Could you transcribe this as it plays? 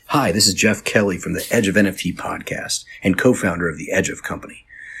Hi, this is Jeff Kelly from the Edge of NFT podcast and co-founder of the Edge of Company.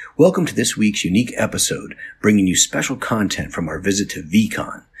 Welcome to this week's unique episode, bringing you special content from our visit to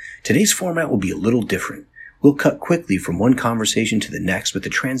VeeCon. Today's format will be a little different. We'll cut quickly from one conversation to the next with the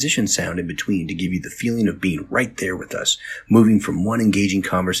transition sound in between to give you the feeling of being right there with us, moving from one engaging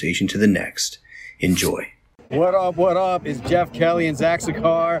conversation to the next. Enjoy. What up? It's Jeff Kelly and Zach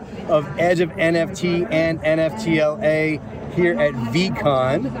Sakar of Edge of NFT and NFTLA here at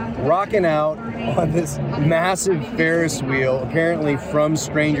VeeCon, rocking out on this massive Ferris wheel, apparently from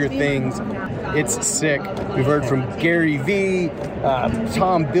Stranger Things. It's sick. We've heard from Gary Vee,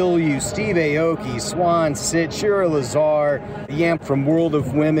 Tom Bilyeu, Steve Aoki, Swan Sit, Shira Lazar, Yamp from World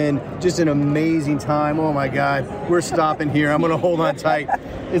of Women. Just an amazing time. Oh my God, we're stopping here. I'm gonna hold on tight.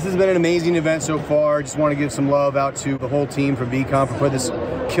 This has been an amazing event so far. Just want to give some love out to the whole team from VeeCon for putting this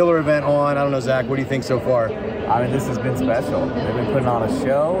killer event on. I don't know, Zach, what do you think so far? I mean, this has been special. They've been putting on a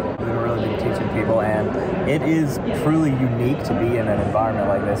show. We've really been teaching people, and it is truly unique to be in an environment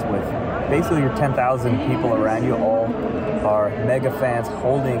like this with basically your 10,000 people around you all are mega fans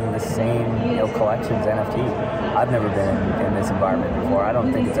holding the same collections NFT. I've never been in this environment before. I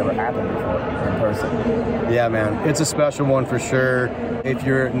don't think it's ever happened before in person. Yeah, man, it's a special one for sure. If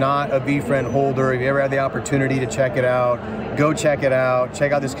you're not a VeeFriend holder, if you ever had the opportunity to check it out, go check it out.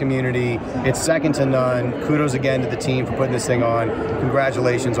 Check out this community. It's second to none. Kudos again to the team for putting this thing on.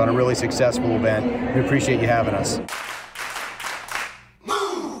 Congratulations on a really successful event. We appreciate you having us.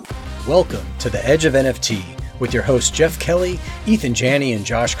 Welcome to the Edge of NFT with your hosts Jeff Kelly, Ethan Janney, and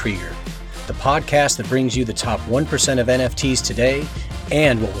Josh Krieger, the podcast that brings you the top 1% of NFTs today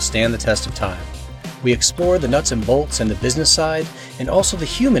and what will stand the test of time. We explore the nuts and bolts and the business side, and also the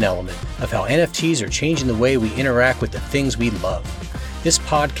human element of how NFTs are changing the way we interact with the things we love. This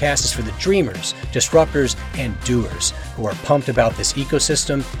podcast is for the dreamers, disruptors, and doers who are pumped about this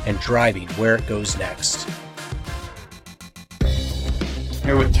ecosystem and driving where it goes next.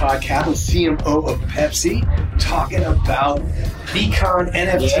 Here with Todd Kaplan, CMO of Pepsi, talking about VeeCon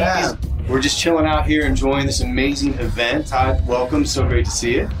NFTs. Yeah. We're just chilling out here enjoying this amazing event. Todd, welcome. So great to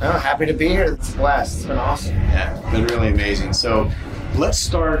see you. Oh, happy to be here. It's a blast. It's been awesome. Yeah, it's been really amazing. So let's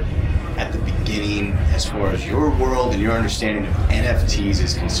start at the beginning as far as your world and your understanding of NFTs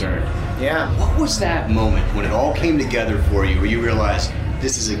is concerned. Yeah. What was that moment when it all came together for you where you realized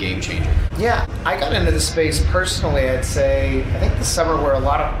this is a game changer? Yeah, I got into the space personally, I'd say, I think the summer where a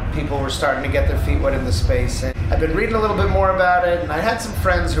lot of people were starting to get their feet wet in the space. And I've been reading a little bit more about it, and I had some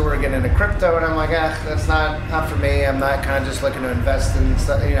friends who were getting into crypto, and I'm like, that's not for me. I'm not kind of just looking to invest in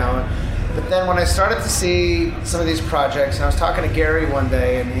stuff, But then when I started to see some of these projects, and I was talking to Gary one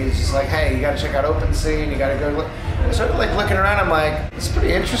day, and he was just like, hey, you got to check out OpenSea, and you got to go look. I started looking around, I'm like, it's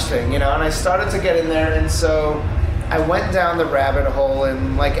pretty interesting, and I started to get in there, and so I went down the rabbit hole,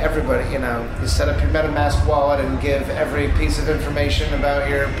 and like everybody, you set up your MetaMask wallet and give every piece of information about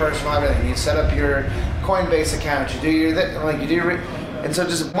your personal everything. You set up your Coinbase account, you do your and so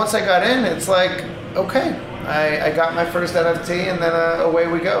just once I got in, it's like, okay, I got my first NFT, and then away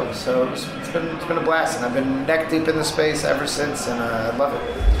we go. So it's been a blast, and I've been neck deep in the space ever since, and I love it.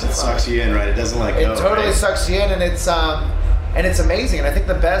 It sucks you in, right? It doesn't let go. It totally right? sucks you in, and it's amazing. And I think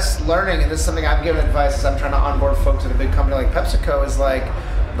the best learning, and this is something I've given advice as I'm trying to onboard folks at a big company like PepsiCo, is like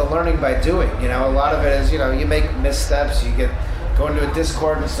the learning by doing. A lot of it is, you make missteps, you go into a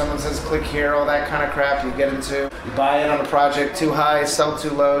Discord and someone says click here, all that kind of crap. You buy in on a project too high, sell too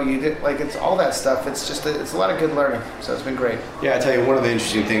low. It's all that stuff. It's just it's a lot of good learning. So it's been great. Yeah, I tell you, one of the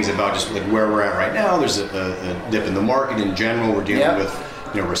interesting things about just like where we're at right now, there's a dip in the market in general. We're dealing with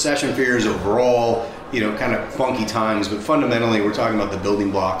recession fears overall. Kind of funky times, but fundamentally, we're talking about the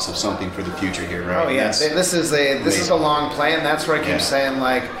building blocks of something for the future here, right? Oh yeah, this is a long play, and that's where I keep saying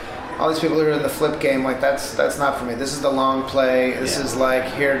all these people who are in the flip game, that's not for me. This is the long play. This is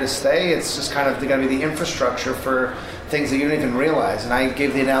here to stay. It's just kind of going to be the infrastructure for things that you don't even realize. And I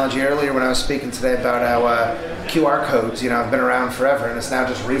gave the analogy earlier when I was speaking today about how QR codes, have been around forever, and it's now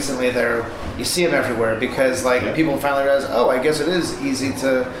just recently you see them everywhere because people finally realize, oh, I guess it is easy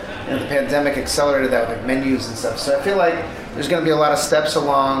to. The pandemic accelerated that with menus and stuff. So I feel like there's going to be a lot of steps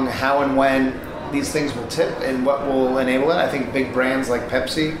along how and when these things will tip and what will enable it. I think big brands like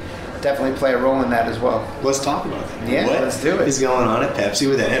Pepsi definitely play a role in that as well. Let's talk about that. Yeah, let's do it. What is going on at Pepsi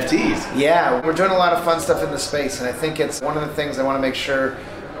with NFTs? Yeah, we're doing a lot of fun stuff in the space, and I think it's one of the things I want to make sure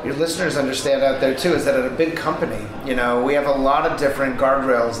your listeners understand out there too, is that at a big company, we have a lot of different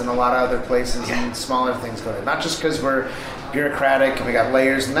guardrails than a lot of other places and smaller things going on. Not just because we're bureaucratic and we got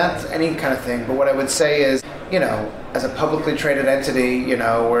layers and that's any kind of thing, but what I would say is as a publicly traded entity,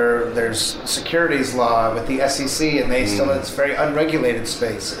 where there's securities law with the SEC, and they still, it's very unregulated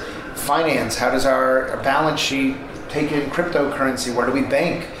space. Finance, how does our balance sheet take in cryptocurrency? Where do we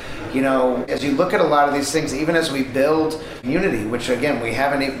bank? As you look at a lot of these things, even as we build community, which again,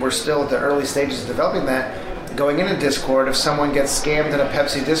 we're still at the early stages of developing that, going into Discord, if someone gets scammed in a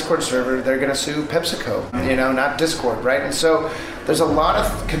Pepsi Discord server, they're going to sue PepsiCo, not Discord, right? And so there's a lot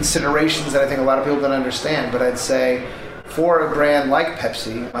of considerations that I think a lot of people don't understand, but I'd say for a brand like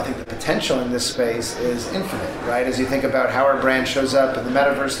Pepsi, I think the potential in this space is infinite, right? As you think about how our brand shows up in the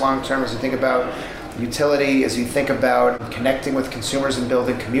metaverse long term, as you think about utility, as you think about connecting with consumers and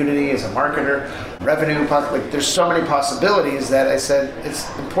building community as a marketer, revenue, there's so many possibilities that I said it's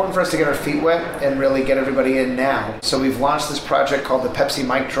important for us to get our feet wet and really get everybody in now. So we've launched this project called the Pepsi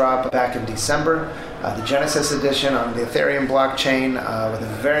Mic Drop back in December, the Genesis edition on the Ethereum blockchain with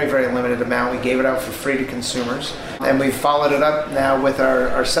a very, very limited amount. We gave it out for free to consumers. And we've followed it up now with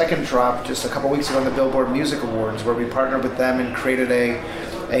our second drop just a couple weeks ago on the Billboard Music Awards, where we partnered with them and created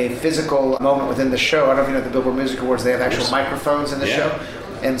a physical moment within the show. I don't know if you know the Billboard Music Awards, they have actual microphones in the show.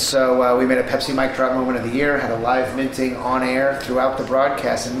 And so we made a Pepsi Mic Drop moment of the year, had a live minting on air throughout the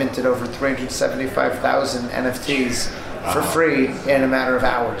broadcast, and minted over 375,000 NFTs for free in a matter of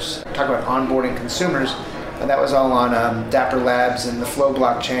hours. Talk about onboarding consumers. And that was all on Dapper Labs and the Flow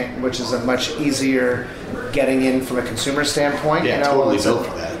blockchain, which is a much easier getting in from a consumer standpoint. Yeah, totally built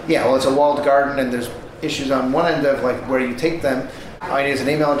for that. Yeah, well, it's a walled garden, and there's issues on one end of like where you take them. All you need is an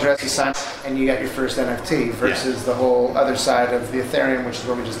email address, you sign up, and you got your first NFT versus the whole other side of the Ethereum, which is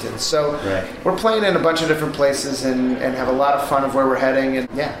what we just did. So we're playing in a bunch of different places and have a lot of fun of where we're heading, and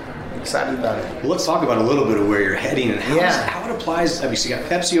excited about it. Well, let's talk about a little bit of where you're heading and how it applies. Obviously, you got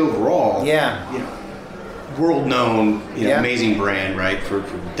Pepsi overall. World-known, amazing brand, right, for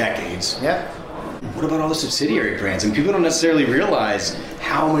decades. What about all the subsidiary brands? And people don't necessarily realize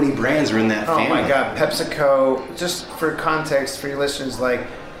how many brands are in that family. Oh my God, PepsiCo, just for context for your listeners, like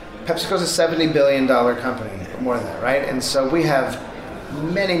PepsiCo's a $70 billion company, more than that, right? And so we have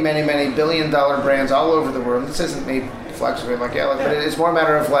many, many, many billion-dollar brands all over the world. This isn't me flexing like, but it's more a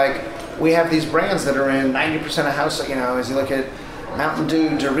matter of like, we have these brands that are in 90% of households, as you look at Mountain Dew,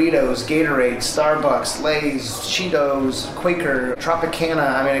 Doritos, Gatorade, Starbucks, Lay's, Cheetos, Quaker,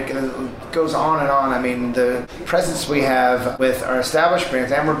 Tropicana. I mean, it goes on and on. I mean, the presence we have with our established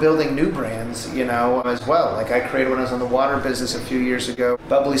brands, and we're building new brands, as well. Like I created when I was in the water business a few years ago,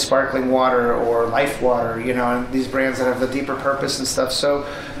 Bubbly Sparkling Water or Life Water, and these brands that have the deeper purpose and stuff. So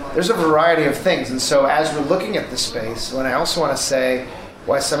there's a variety of things. And so as we're looking at the space, when I also want to say,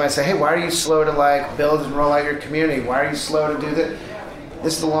 why somebody say, hey, why are you slow to like build and roll out your community? Why are you slow to do that?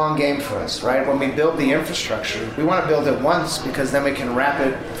 This is the long game for us, right? When we build the infrastructure, we want to build it once because then we can wrap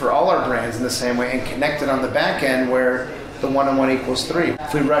it for all our brands in the same way and connect it on the back end where the 1 and 1 equals 3.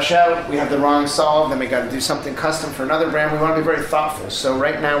 If we rush out, we have the wrong solve, then we got to do something custom for another brand. We want to be very thoughtful. So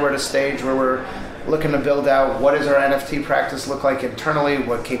right now we're at a stage where we're looking to build out what does our NFT practice look like internally,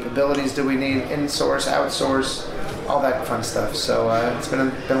 what capabilities do we need, in-source, outsource, all that fun stuff. So it's been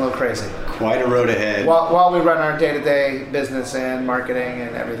a little crazy. Quite a road ahead. While we run our day-to-day business and marketing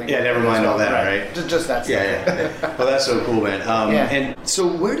and everything. Yeah, never mind all that, right? Just that stuff. Yeah. Well, that's so cool, man. And so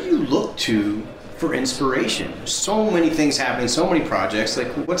where do you look to for inspiration? So many things happening, so many projects. Like,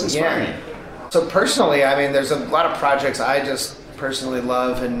 what's inspiring you? So personally, I mean, there's a lot of projects I just personally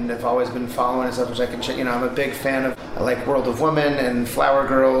love and have always been following and stuff, which I can check. I'm a big fan of like World of Women and Flower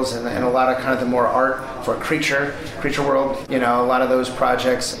Girls and a lot of kind of the more art for Creature World, a lot of those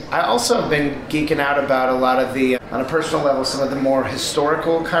projects. I also have been geeking out about a lot of the, on a personal level, some of the more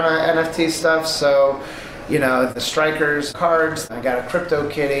historical kind of NFT stuff. So, the Strikers cards, I got a Crypto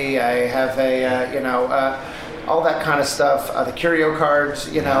Kitty, I have all that kind of stuff, the curio cards,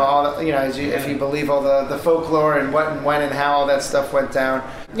 all that, if you believe all the folklore and what and when and how all that stuff went down.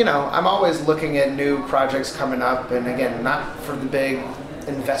 I'm always looking at new projects coming up, and again, not for the big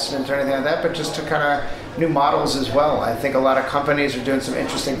investment or anything like that, but just to kind of new models as well. I think a lot of companies are doing some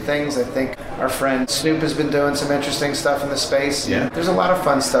interesting things. I think our friend Snoop has been doing some interesting stuff in the space. Yeah. There's a lot of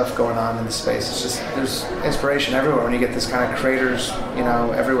fun stuff going on in the space. It's just, there's inspiration everywhere when you get this kind of creators,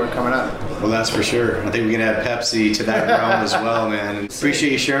 everywhere coming up. Well, that's for sure. I think we can add Pepsi to that realm as well, man. And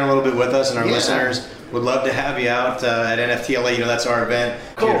appreciate you sharing a little bit with us and our listeners. Would love to have you out at NFTLA. That's our event.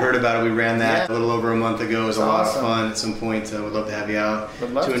 Cool. If you had heard about it, we ran that a little over a month ago. It was a lot of fun. At some point, we'd love to have you out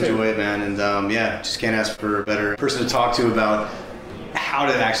to enjoy it, man. And just can't ask for a better person to talk to about how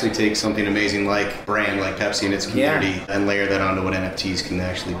to actually take something amazing like brand like Pepsi and its community and layer that onto what NFTs can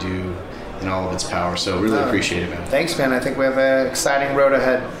actually do in all of its power. So really appreciate it, man. Thanks, man. I think we have an exciting road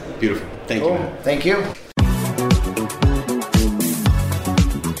ahead. Beautiful. Thank you, man. Thank you.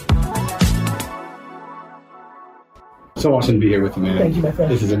 So awesome to be here with you, man. Thank you, my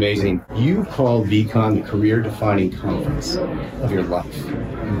friend. This is amazing. You called VCon the career-defining conference of your life.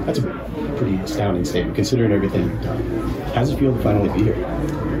 That's a pretty astounding statement, considering everything you've done. How does it feel to finally be here?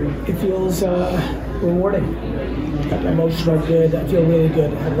 It feels rewarding. Emotional, good. I feel really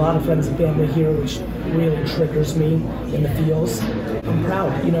good. I have a lot of friends and family here, which really triggers me in the feels. I'm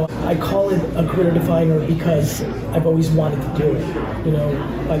proud. You know, I call it a career definer because I've always wanted to do it. You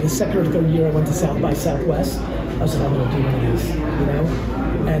know, by the second or third year I went to South by Southwest, I was like, I'm going to do one of these, you know?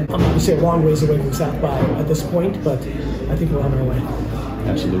 And I'm obviously a long ways away from South by at this point, but I think we're on our way.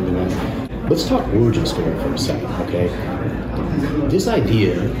 Absolutely, man. Let's talk origin story for a second, okay? This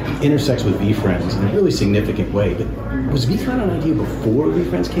idea intersects with VeeFriends in a really significant way, but was VeeCon an idea before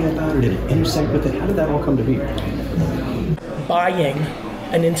VeeFriends came about, or did it intersect with it? How did that all come to be? Buying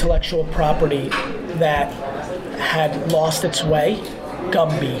an intellectual property that had lost its way,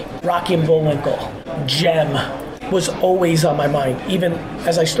 Gumby, Rocky and Bullwinkle, Gem, was always on my mind. Even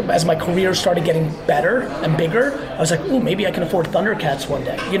as my career started getting better and bigger, I was like, ooh, maybe I can afford Thundercats one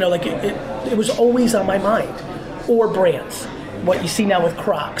day. You know, like it was always on my mind. Or brands. What you see now with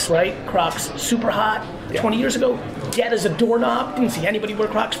Crocs, right? Crocs, super hot 20 years ago, dead as a doorknob. Didn't see anybody wear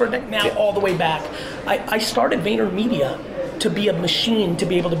Crocs for a day. Now all the way back. I started VaynerMedia to be a machine to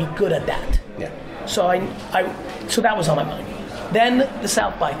be able to be good at that. Yeah. So so that was on my mind. Then the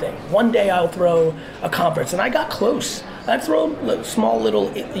South by thing. One day I'll throw a conference, and I got close. I'd throw a small little,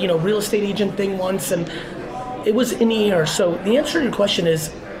 real estate agent thing once, and it was in the air. So the answer to your question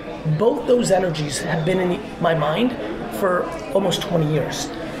is, both those energies have been in my mind for almost 20 years.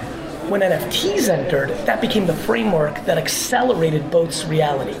 When NFTs entered, that became the framework that accelerated both's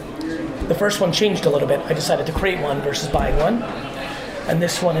reality. The first one changed a little bit. I decided to create one versus buying one. And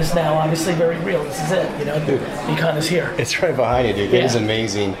this one is now obviously very real. This is it, VeeCon is here. It's right behind you, dude. It is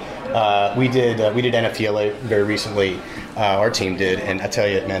amazing. We did NFTLA very recently. Our team did, and I tell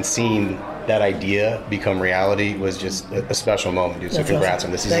you, man, seeing that idea become reality was just a special moment, dude. So congrats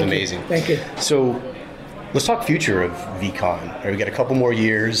on this. This is amazing. Thank you. So let's talk future of VeeCon. We got a couple more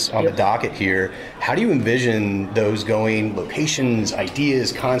years on the docket here. How do you envision those going? Locations,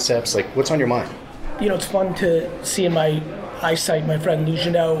 ideas, concepts? Like, what's on your mind? It's fun to see in my eyesight, my friend Lou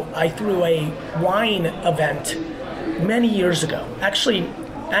Janot. I threw a wine event many years ago. Actually,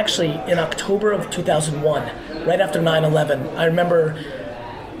 in October of 2001, right after 9/11. I remember,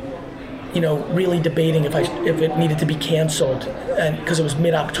 really debating if it needed to be canceled, and because it was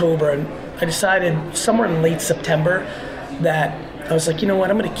mid-October, and I decided somewhere in late September that I was like, you know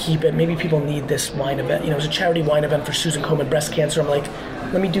what, I'm going to keep it. Maybe people need this wine event. It was a charity wine event for Susan Komen breast cancer. I'm like,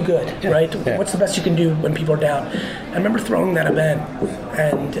 let me do good, right? Yeah. What's the best you can do when people are down? I remember throwing that event,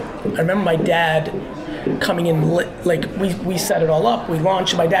 and I remember my dad coming in, we set it all up, we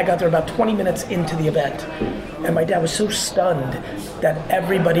launched, and my dad got there about 20 minutes into the event. And my dad was so stunned that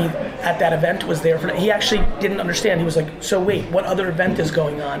everybody at that event was there for it. He actually didn't understand. He was like, so wait, what other event is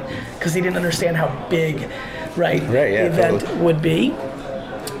going on? Because he didn't understand how big, the event would be.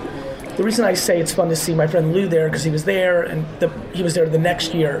 The reason I say it's fun to see my friend Lou there, because he was there, and he was there the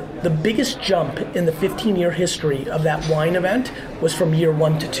next year. The biggest jump in the 15-year history of that wine event was from year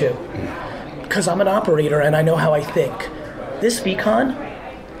 1 to 2. Because I'm an operator and I know how I think. This VeeCon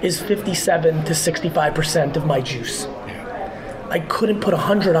is 57 to 65% of my juice. I couldn't put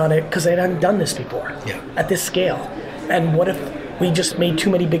 100 on it because I hadn't done this before at this scale. And what if we just made too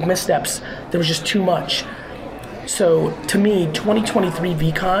many big missteps? There was just too much. So to me, 2023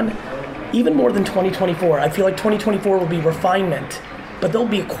 VeeCon, even more than 2024, I feel like 2024 will be refinement, but there'll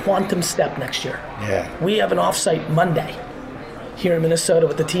be a quantum step next year. Yeah. We have an offsite Monday here in Minnesota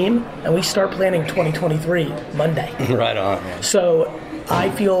with the team, and we start planning 2023 Monday. Right on, man. So I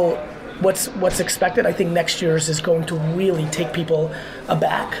feel what's expected, I think next year's is going to really take people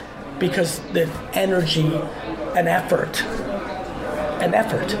aback, because the energy and effort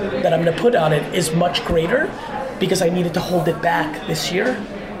that I'm going to put on it is much greater, because I needed to hold it back this year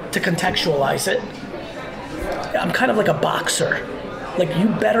to contextualize it. I'm kind of like a boxer. Like, you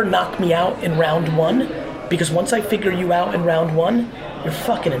better knock me out in round 1, because once I figure you out in round 1, you're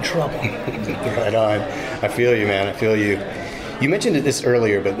fucking in trouble. Right on. I feel you, man. I feel you. You mentioned this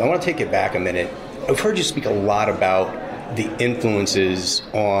earlier, but I want to take it back a minute. I've heard you speak a lot about the influences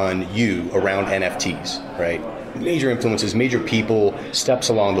on you around NFTs, right? Major influences, major people, steps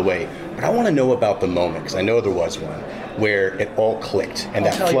along the way. But I want to know about the moment, because I know there was one, where it all clicked and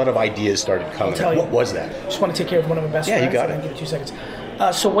that flood of ideas started coming. What was that? I just want to take care of one of my best friends. Yeah, you got it. Give it 2 seconds.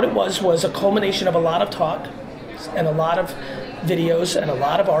 So what it was a culmination of a lot of talk and a lot of videos and a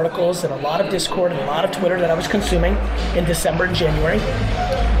lot of articles and a lot of Discord and a lot of Twitter that I was consuming in December and January.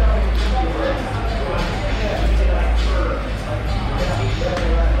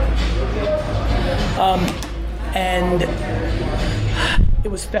 And it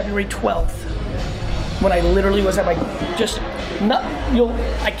was February 12th when I literally was at my,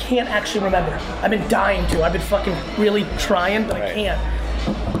 I can't actually remember. I've been dying to. I've been fucking really trying, but I can't.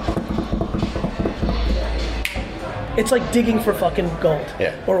 It's like digging for fucking gold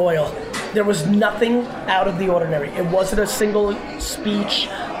or oil. There was nothing out of the ordinary. It wasn't a single speech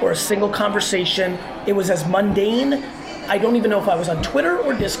or a single conversation. It was as mundane. I don't even know if I was on Twitter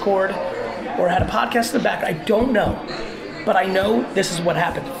or Discord or had a podcast in the back. I don't know. But I know this is what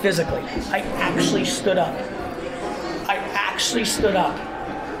happened physically. I actually stood up.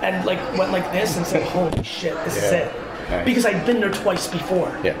 And like went like this and said, holy shit, this is it. Nice. Because I'd been there twice before.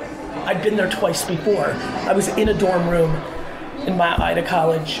 I'd been there twice before. I was in a dorm room in Mount Ida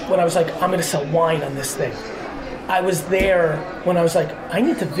College when I was like, I'm gonna sell wine on this thing. I was there when I was like, I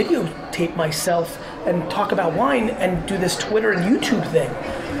need to videotape myself and talk about wine and do this Twitter and YouTube thing.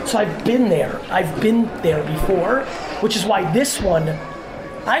 So I've been there before, which is why this one,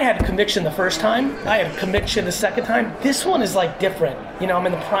 I had conviction the first time, I had conviction the second time. This one is like different. You know, I'm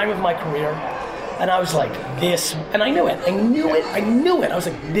in the prime of my career, and I was like, this, and I knew it. I was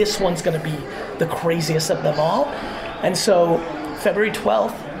like, this one's gonna be the craziest of them all. And so February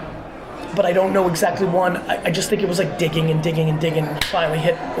 12th, but I don't know exactly when. I just think it was like digging and finally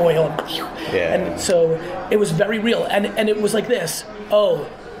hit oil. And so it was very real. And it was like this,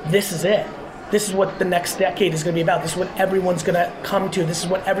 this is it. This is what the next decade is going to be about. This is what everyone's going to come to. This is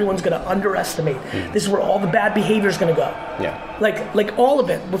what everyone's going to underestimate. This is where all the bad behavior is going to go. Like all of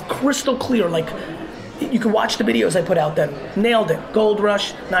it, with crystal clear. Like, you can watch the videos I put out then. Nailed it. Gold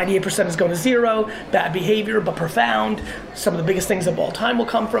rush, 98% is going to zero. Bad behavior, but profound. Some of the biggest things of all time will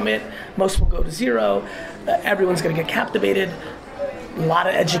come from it. Most will go to zero. Everyone's going to get captivated. A lot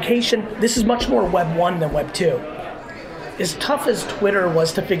of education. This is much more Web 1 than Web 2. As tough as Twitter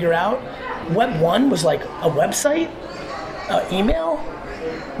was to figure out, Web 1 was like a website, email,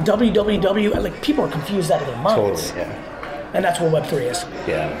 www, like people are confused out of their minds. Totally, yeah. And that's what Web 3 is.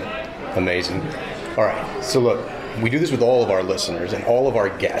 Yeah, amazing. All right, so look, we do this with all of our listeners and all of our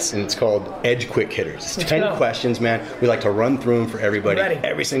guests, and it's called Edge Quick Hitters. It's 10 questions, man. We like to run through them for everybody.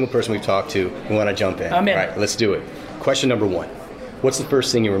 Every single person we've talked to, we want to jump in. I'm in. All right, let's do it. Question number 1. What's the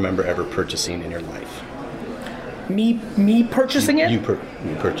first thing you remember ever purchasing in your life? Me purchasing it? You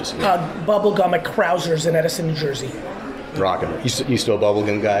purchasing it. Bubblegum at Krauser's in Edison, New Jersey. Rockin' it. You still a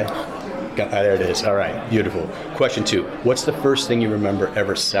bubblegum guy? There it is. All right, beautiful. Question 2. What's the first thing you remember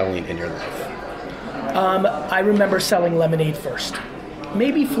ever selling in your life? I remember selling lemonade first.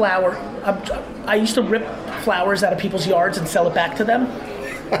 Maybe flour. I used to rip flowers out of people's yards and sell it back to them.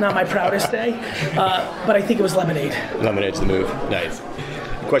 Not my proudest day, but I think it was lemonade. Lemonade's the move. Nice.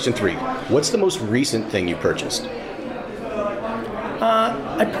 Question 3. What's the most recent thing you purchased?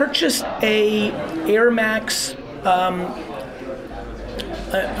 I purchased a Air Max, a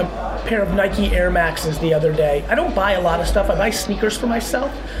pair of Nike Air Maxes the other day. I don't buy a lot of stuff. I buy sneakers for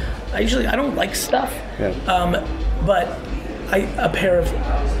myself. I don't like stuff, but a pair of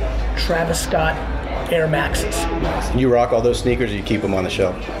Travis Scott Air Maxes. Nice. You rock all those sneakers, or you keep them on the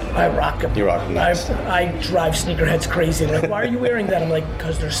shelf? I rock them. You rock them, nice. I drive sneakerheads crazy. They're like, why are you wearing that? I'm like,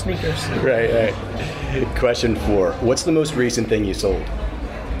 because they're sneakers. Right. Question 4. What's the most recent thing you sold?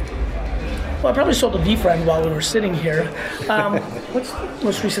 Well, I probably sold a V-Friend while we were sitting here. What's the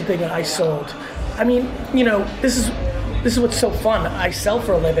most recent thing that I sold? I mean, you know, this is what's so fun. I sell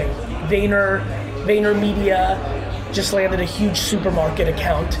for a living. VaynerMedia just landed a huge supermarket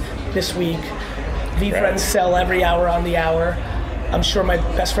account this week. V-Friends sell every hour on the hour. I'm sure my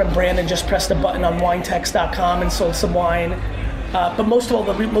best friend Brandon just pressed a button on winetext.com and sold some wine. But most of all,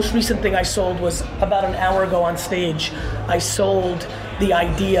 the most recent thing I sold was about an hour ago on stage. I sold the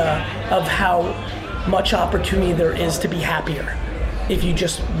idea of how much opportunity there is to be happier if you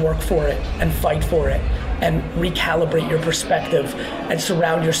just work for it and fight for it and recalibrate your perspective and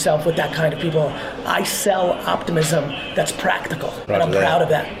surround yourself with that kind of people. I sell optimism that's practical, and I'm proud of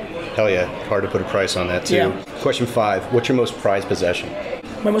that. Hell yeah, hard to put a price on that too. Yeah. Question 5, what's your most prized possession?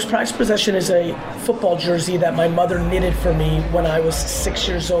 My most prized possession is a football jersey that my mother knitted for me when I was 6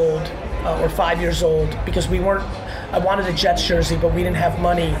 years old or 5 years old, because I wanted a Jets jersey, but we didn't have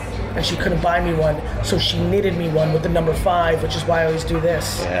money and she couldn't buy me one, so she knitted me one with the number 5, which is why I always do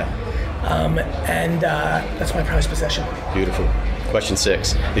this. Yeah. And that's my prized possession. Beautiful. Question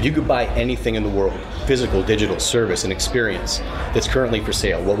 6. If you could buy anything in the world, physical, digital, service, and experience that's currently for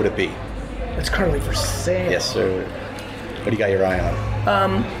sale, what would it be? That's currently for sale? Yes, sir. What do you got your eye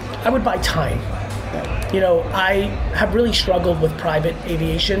on? I would buy time. You know, I have really struggled with private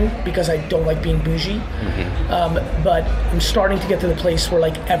aviation because I don't like being bougie. But I'm starting to get to the place where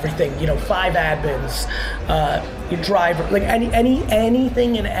like everything, you know, 5 admins, your driver, like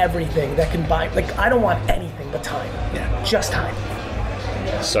anything and everything that can buy. Like I don't want anything but time. Yeah. Just time.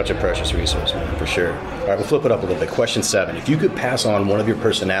 Such a precious resource, man, for sure. All right, we'll flip it up a little bit. Question 7. If you could pass on one of your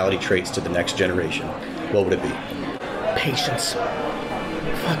personality traits to the next generation, what would it be? Patience.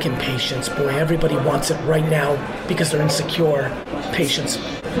 Fucking patience, boy. Everybody wants it right now because they're insecure. Patience.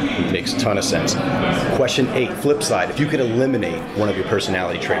 Makes a ton of sense. Question 8, flip side. If you could eliminate one of your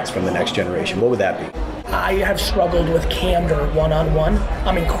personality traits from the next generation, what would that be? I have struggled with candor one-on-one.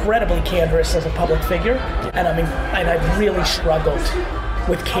 I'm incredibly candorous as a public figure, and I've really struggled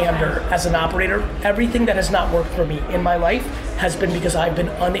with candor as an operator. Everything that has not worked for me in my life has been because I've been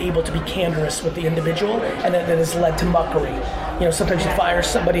unable to be candorous with the individual, and that has led to muckery. You know, sometimes you fire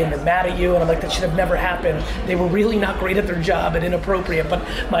somebody and they're mad at you, and I'm like, that should have never happened. They were really not great at their job and inappropriate, but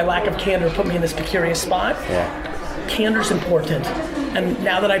my lack of candor put me in this precarious spot. Yeah. Candor's important, and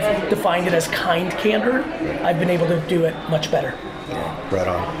now that I've defined it as kind candor, I've been able to do it much better. Yeah, right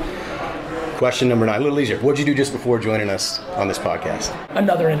on. Question number 9, a little easier. What'd you do just before joining us on this podcast?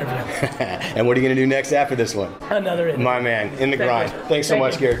 Another interview. And what are you going to do next after this one? Another interview. My man, in the grind. Thank you. Thanks so Thank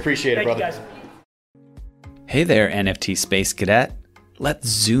much, you. Garrett. Appreciate it, Thank brother. you, guys. Hey there, NFT Space Cadet. Let's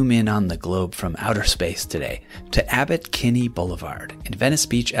zoom in on the globe from outer space today to Abbot Kinney Boulevard in Venice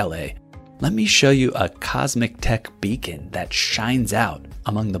Beach, LA. Let me show you a cosmic tech beacon that shines out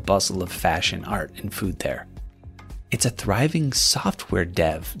among the bustle of fashion, art, and food there. It's a thriving software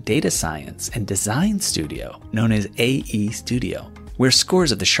dev, data science, and design studio known as AE Studio, where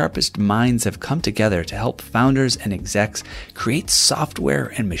scores of the sharpest minds have come together to help founders and execs create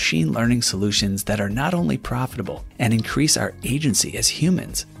software and machine learning solutions that are not only profitable and increase our agency as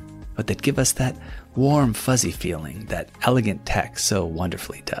humans, but that give us that warm, fuzzy feeling that elegant tech so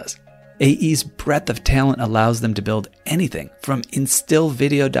wonderfully does. AE's breadth of talent allows them to build anything from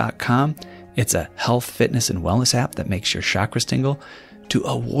instillvideo.com, it's a health, fitness, and wellness app that makes your chakras tingle, to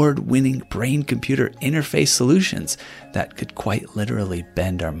award-winning brain-computer interface solutions that could quite literally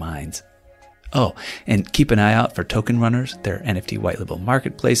bend our minds. Oh, and keep an eye out for Token Runners, their NFT white label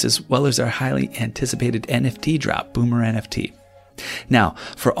marketplace, as well as our highly anticipated NFT drop, Boomer NFT. Now,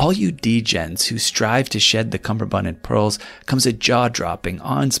 for all you degens who strive to shed the cummerbund and pearls comes a jaw-dropping,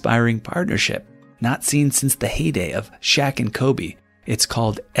 awe-inspiring partnership, not seen since the heyday of Shaq and Kobe. It's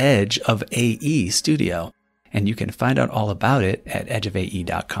called Edge of AE Studio, and you can find out all about it at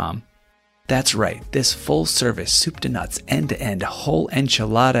edgeofae.com. That's right, this full-service, soup-to-nuts, end-to-end, whole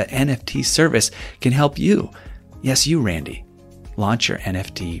enchilada NFT service can help you, yes you Randy, launch your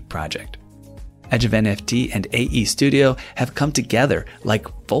NFT project. Edge of NFT and AE Studio have come together like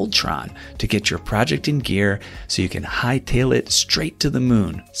Voltron to get your project in gear so you can hightail it straight to the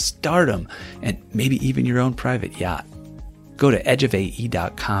moon, stardom, and maybe even your own private yacht. Go to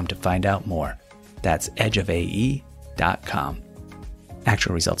edgeofae.com to find out more. That's edgeofae.com.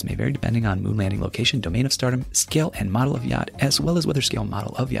 Actual results may vary depending on moon landing location, domain of stardom, scale and model of yacht, as well as whether scale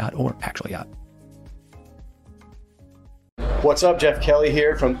model of yacht or actual yacht. What's up, Jeff Kelly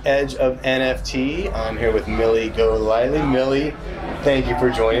here from Edge of NFT. I'm here with Millie Golightly. Millie, thank you for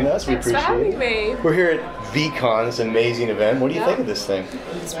joining us. We appreciate it. Thanks for having me. We're here at VCon, this amazing event. What do you think of this thing?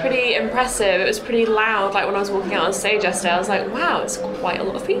 It's pretty impressive. It was pretty loud. Like when I was walking out on stage yesterday, I was like, wow, it's quite a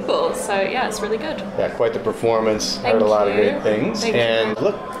lot of people. So yeah, it's really good. Yeah, quite the performance. Thank Heard a lot of you. great things. Thank and you.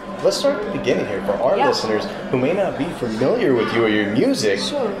 look, let's start at the beginning here. For our Yeah. listeners who may not be familiar with you or your music,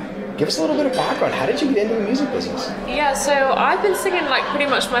 Sure. give us a little bit of background. How did you get into the music business? Yeah, so I've been singing like pretty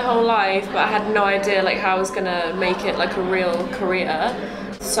much my whole life, but I had no idea like how I was gonna make it like a real career.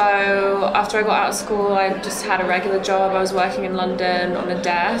 So after I got out of school, I just had a regular job. I was working in London on a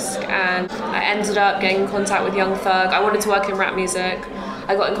desk, and I ended up getting in contact with Young Thug. I wanted to work in rap music.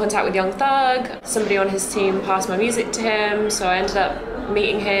 I got in contact with Young Thug. Somebody on his team passed my music to him, so I ended up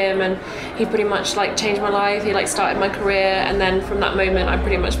meeting him, and he pretty much like changed my life. He like started my career, and then from that moment, I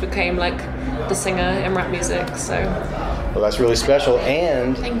pretty much became like the singer in rap music. So Well, that's really special.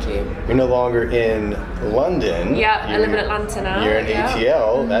 And thank you. you're no longer in London. Yeah, I live in Atlanta now. You're in yeah.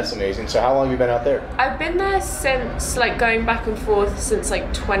 ATL. That's amazing. So how long have you been out there? I've been there since like going back and forth since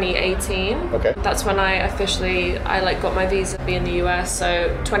like 2018. Okay. That's when I officially like got my visa to be in the US. So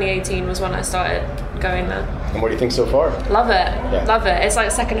 2018 was when I started going there. And what do you think so far? Love it. Yeah. Love it. It's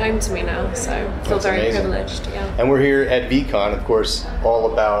like second home to me now. So I feel That's very amazing. privileged. Yeah. And we're here at VCon, of course,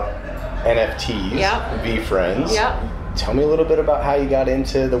 all about NFTs, Yeah. VFriends. Yeah. Tell me a little bit about how you got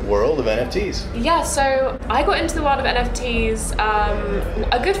into the world of NFTs. Yeah, so I got into the world of NFTs.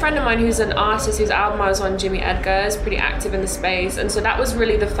 A good friend of mine who's an artist whose album I was on, Jimmy Edgar, is pretty active in the space. And so that was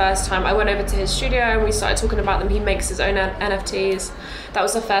really the first time I went over to his studio and we started talking about them. He makes his own NFTs. That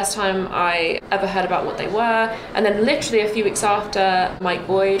was the first time I ever heard about what they were. And then literally a few weeks after, Mike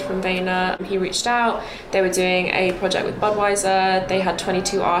Boyd from Vayner, he reached out. They were doing a project with Budweiser. They had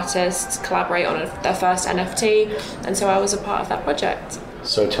 22 artists collaborate on their first NFT. And so I was a part of that project.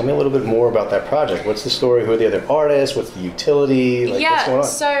 So tell me a little bit more about that project. What's the story? Who are the other artists? What's the utility? What's going on?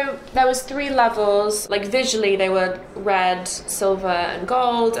 So there was 3 levels. Like visually they were red, silver and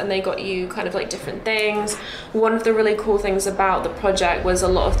gold, and they got you kind of like different things. One of the really cool things about the project was a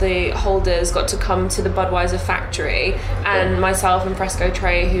lot of the holders got to come to the Budweiser factory, and myself and Fresco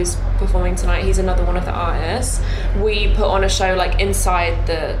Trey, who's performing tonight, he's another one of the artists, we put on a show like inside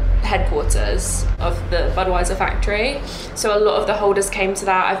the headquarters of the Budweiser factory. So a lot of the holders came to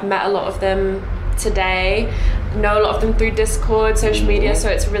that. I've met a lot of them today, know a lot of them through Discord, social media, so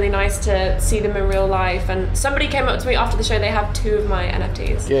it's really nice to see them in real life. And somebody came up to me after the show, they have 2 of my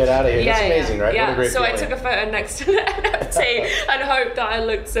NFTs. Get out of here. That's amazing, right? Yeah, what a great so feeling. I took a photo next to the NFT and hoped that I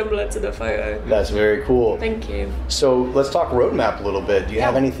looked similar to the photo. That's very cool. Thank you. So let's talk roadmap a little bit. Do you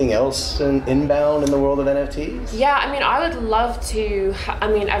have anything else inbound in the world of NFTs? Yeah, I mean, I would love to,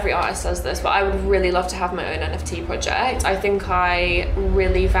 every artist says this, but I would really love to have my own NFT project. I think I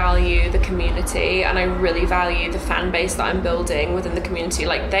really value the community and I really value the fan base that I'm building within the community.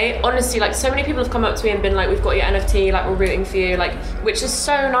 Like they honestly, like so many people have come up to me and been like, we've got your NFT, like we're rooting for you, like, which is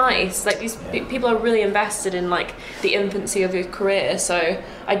so nice. Like these people are really invested in like the infancy of your career. So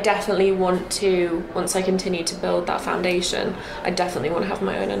I definitely want to, once I continue to build that foundation, I definitely want to have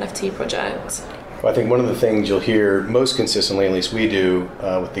my own NFT project. Well, I think one of the things you'll hear most consistently, at least we do,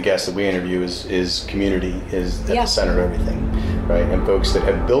 with the guests that we interview, is community is at the center of everything, right? And folks that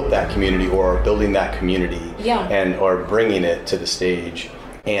have built that community or are building that community and are bringing it to the stage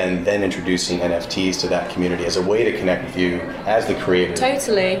and then introducing NFTs to that community as a way to connect with you as the creator.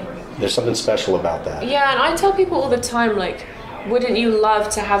 Totally. There's something special about that. Yeah, and I tell people all the time, like, wouldn't you love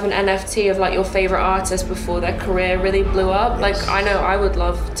to have an NFT of like your favorite artist before their career really blew up? Yes. Like I know I would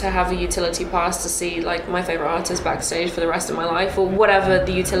love to have a utility pass to see like my favorite artist backstage for the rest of my life or whatever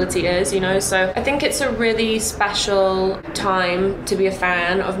the utility is, you know? So I think it's a really special time to be a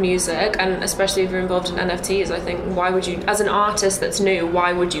fan of music, and especially if you're involved in NFTs, I think why would you, as an artist that's new,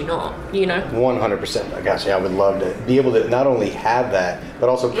 why would you not, you know? 100%. I got you. I would love to be able to not only have that, but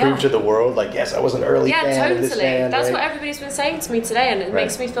also prove to the world, like, yes, I was an early fan of this band. That's right? what everybody's been saying to me today, and it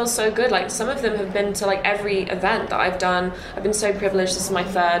makes me feel so good. Like some of them have been to like every event that I've done. I've been so privileged. This is my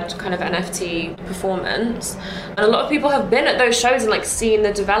 3rd kind of NFT performance, and a lot of people have been at those shows and like seen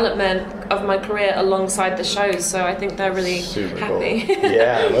the development of my career alongside the shows, so I think they're really super happy. Cool.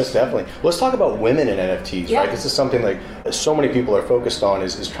 Yeah, most definitely. Let's talk about women in NFTs, right? This is something like so many people are focused on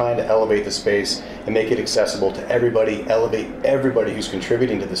is trying to elevate the space and make it accessible to everybody, elevate everybody who's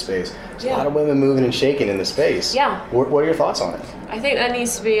contributing to the space. There's a lot of women moving and shaking in the space. Yeah. What are your thoughts on it? I think there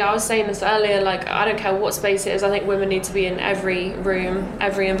needs to be, I was saying this earlier, like I don't care what space it is, I think women need to be in every room,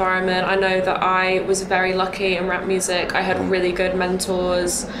 every environment. I know that I was very lucky in rap music. I had really good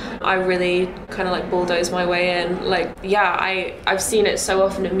mentors. I really kind of like bulldozed my way in. Like, I've seen it so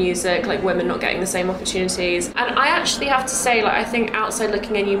often in music, like women not getting the same opportunities. And I actually have to say, like, I think outside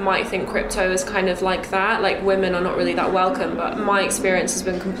looking in, you might think crypto is kind of like that. Like women are not really that welcome, but my experience has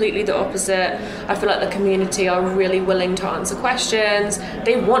been completely the opposite. I feel like the community are really willing to answer questions.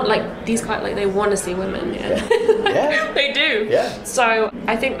 They want like these kind, like they want to see women. Yeah. They do. Yeah. So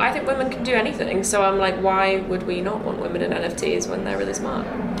I think women can do anything. So I'm like, why would we not want women in NFTs when they're really smart?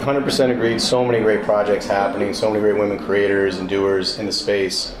 100% agreed. So many great projects happening. So many great women creators and doers in the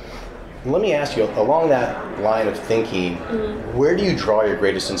space. Let me ask you, along that line of thinking, where do you draw your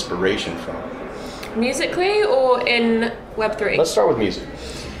greatest inspiration from? Musically or in Web3? Let's start with music.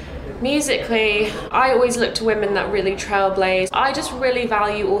 Musically, I always look to women that really trailblaze. I just really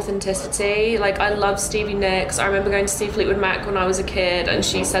value authenticity. Like, I love Stevie Nicks. I remember going to see Fleetwood Mac when I was a kid, and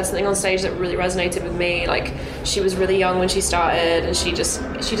she said something on stage that really resonated with me. Like, she was really young when she started, and she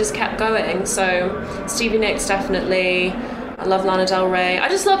just kept going. So Stevie Nicks, definitely. I love Lana Del Rey. I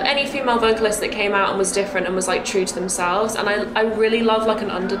just love any female vocalist that came out and was different and was like true to themselves. And I really love like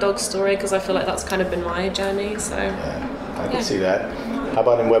an underdog story, because I feel like that's kind of been my journey. So yeah, I can see that. How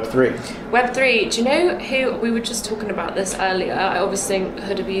about in Web3? Web3, do you know who, we were just talking about this earlier, I obviously think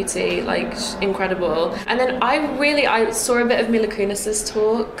Huda Beauty, like, incredible. And then I saw a bit of Mila Kunis's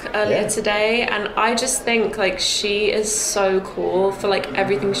talk earlier today, and I just think, like, she is so cool for, like,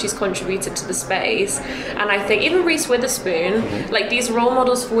 everything she's contributed to the space. And I think even Reese Witherspoon, like, these role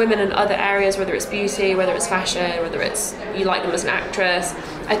models for women in other areas, whether it's beauty, whether it's fashion, whether it's you like them as an actress,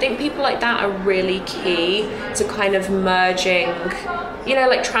 I think people like that are really key to kind of merging, you know,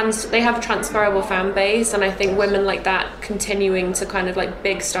 like they have a transferable fan base, and I think women like that continuing to kind of, like,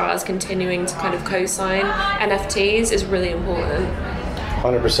 big stars continuing to kind of co-sign NFTs is really important.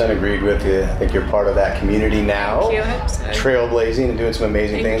 100% agreed with you. I think you're part of that community now. Thank you, I hope so. Trailblazing and doing some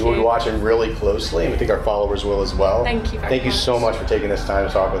amazing things. You. We'll be watching really closely, and we think our followers will as well. Thank you very much. Thank you so much for taking this time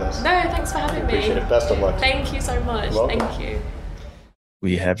to talk with us. No, thanks for having me. Appreciate it. Best of luck. Thank you so much. Thank you.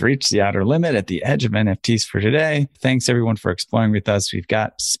 We have reached the outer limit at the edge of NFTs for today. Thanks everyone for exploring with us. We've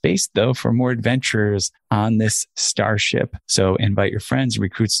got space though for more adventurers on this starship. So invite your friends,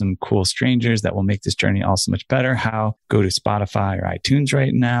 recruit some cool strangers that will make this journey all so much better. How? Go to Spotify or iTunes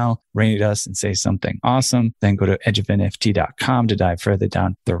right now, rate us and say something awesome. Then go to edgeofnft.com to dive further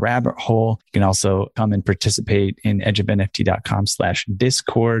down the rabbit hole. You can also come and participate in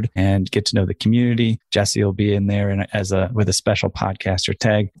edgeofnft.com/Discord and get to know the community. Jesse will be in there and with a special podcaster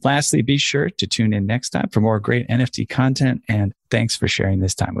tag. Lastly, be sure to tune in next time for more great NFT content. And thanks for sharing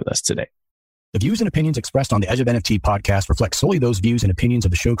this time with us today. The views and opinions expressed on the Edge of NFT podcast reflect solely those views and opinions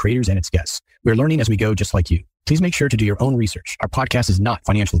of the show creators and its guests. We're learning as we go, just like you. Please make sure to do your own research. Our podcast is not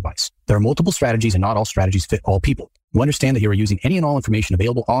financial advice. There are multiple strategies and not all strategies fit all people. We understand that you are using any and all information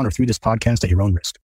available on or through this podcast at your own risk.